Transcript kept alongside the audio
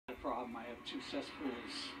have 2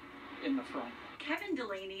 cesspools in the front. Kevin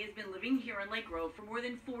Delaney has been living here in Lake Grove for more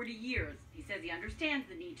than 40 years. He says he understands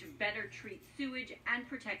the need to better treat sewage and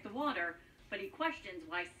protect the water, but he questions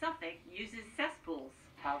why Suffolk uses cesspools.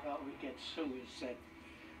 How about we get sewers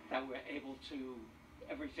that we're able to,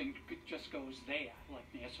 everything just goes there, like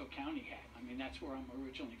Nassau County had. I mean, that's where I'm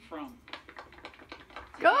originally from.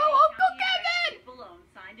 Go, Uncle Kevin! Bologna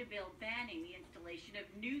signed a bill banning the installation of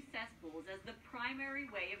new cesspools as the primary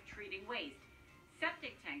way of treating waste.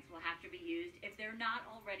 Septic tanks will have to be used if they're not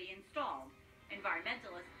already installed.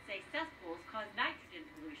 Environmentalists say cesspools cause nitrogen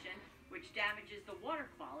pollution, which damages the water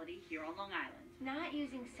quality here on Long Island. Not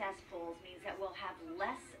using cesspools means that we'll have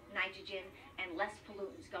less nitrogen and less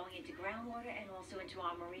pollutants going into groundwater and also into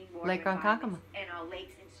our marine water Lake environments and our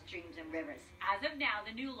lakes and streams and rivers. As of now,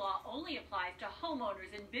 the new law only applies to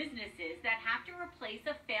homeowners and businesses that have to replace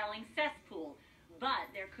a failing cesspool.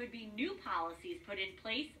 But there could be new policies put in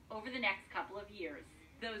place over the next couple of years.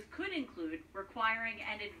 Those could include requiring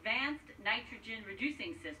an advanced nitrogen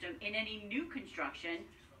reducing system in any new construction,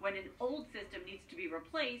 when an old system needs to be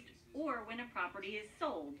replaced, or when a property is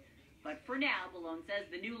sold. But for now, Bologna says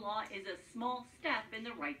the new law is a small step in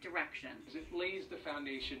the right direction. It lays the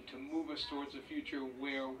foundation to move us towards a future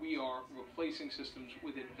where we are replacing systems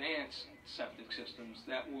with advanced septic systems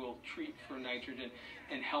that will treat for nitrogen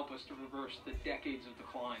and help us to reverse the decades of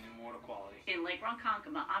decline in water quality. In Lake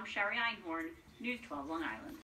Ronkonkoma, I'm Sherry Einhorn, News 12 Long Island.